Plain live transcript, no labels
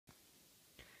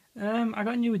I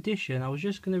got a new edition. I was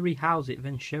just going to rehouse it,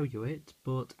 then show you it,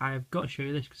 but I've got to show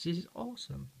you this because this is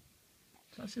awesome.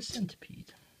 So that's a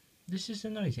centipede. This is the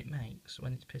noise it makes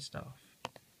when it's pissed off.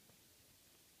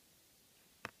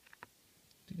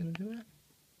 Is it going to do it?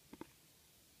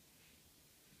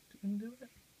 Is it going to do it?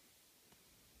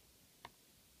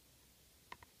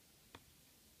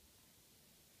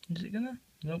 Is it gonna?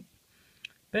 Nope.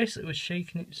 Basically, it was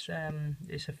shaking its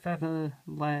it's a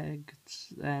feather-legged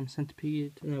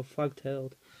centipede,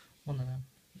 flag-tailed. One of them.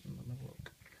 Let me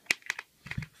look.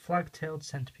 Flag-tailed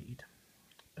centipede,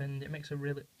 and it makes a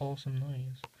really awesome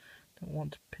noise. Don't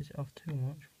want to piss it off too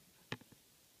much.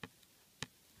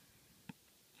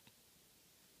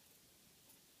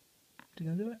 Is it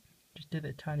gonna do it? Just did it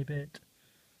a tiny bit.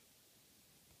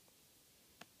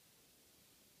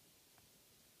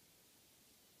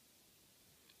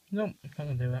 Nope, not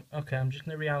gonna do it. Okay, I'm just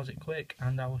gonna rehouse it quick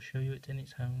and I will show you it in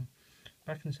its home.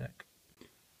 Back in a sec.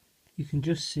 You can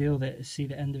just see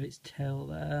the end of its tail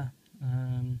there.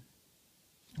 I'm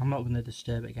not gonna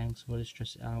disturb it again because I've already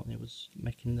stressed it out and it was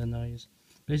making the noise.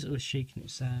 Basically, it was shaking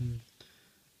its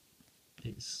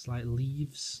like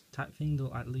leaves type thing. They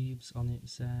look like leaves on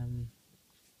its end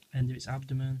of its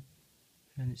abdomen,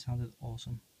 and it sounded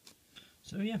awesome.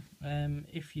 So yeah,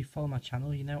 if you follow my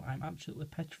channel, you know I'm absolutely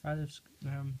petrified of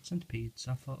centipedes.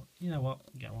 So I thought, you know what,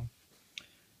 get one.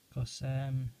 Because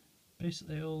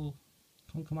basically it all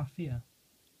conquer my fear.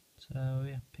 So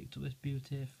yeah, picked up this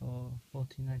beauty for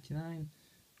 $14.99,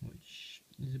 which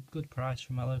is a good price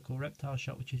from my local reptile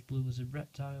shop, which is Blue Wizard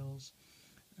Reptiles.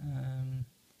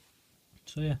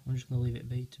 So yeah, I'm just going to leave it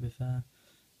be, to be fair.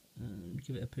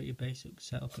 Give it a pretty basic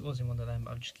setup. It was in one of them,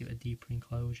 but I'll just give it a deeper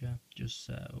enclosure just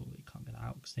so it can't get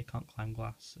out because they can't climb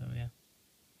glass. So yeah,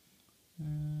 I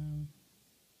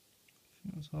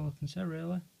think that's all I can say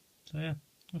really. So yeah,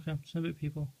 okay, so a bit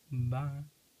people, bye.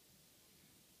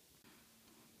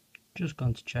 Just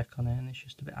gone to check on it and it's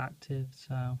just a bit active,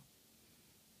 so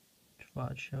just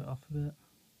thought I'd show it off a bit.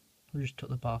 I just took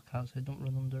the bark out so I don't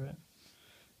run under it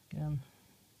again.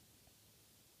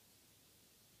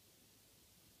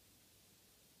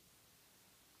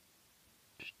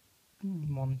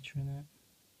 Monitoring it.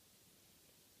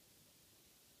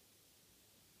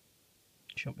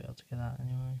 Shouldn't be able to get out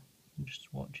anyway. I'm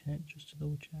just watching it just to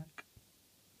double check.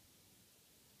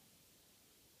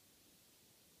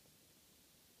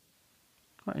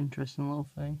 Quite interesting little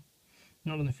thing.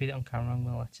 I'm not going to feed it on camera, I'm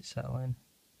going to let it settle in.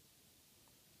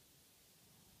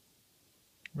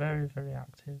 Very, very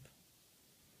active.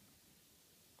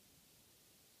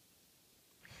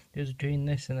 It was between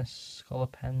this and a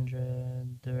Scolopendra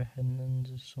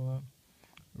durahedens or something.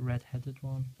 Red-headed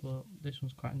one, but this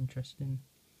one's quite interesting.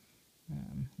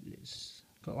 It's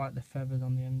got like the feathers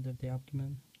on the end of the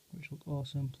abdomen, which look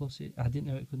awesome. Plus, I didn't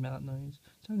know it could make that noise.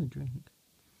 It's having a drink.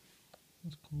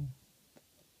 That's cool.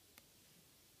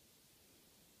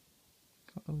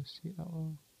 Can't really see it that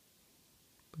well,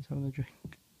 but it's having a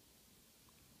drink.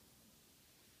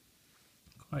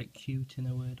 Quite cute in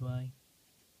a weird way.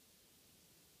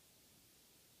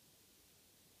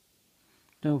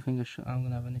 Don't think I'm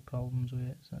gonna have any problems with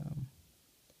it, so I'm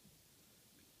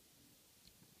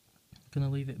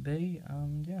gonna leave it be.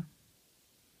 And yeah,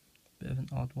 bit of an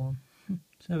odd one.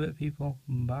 So a bit, people.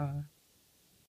 Bye.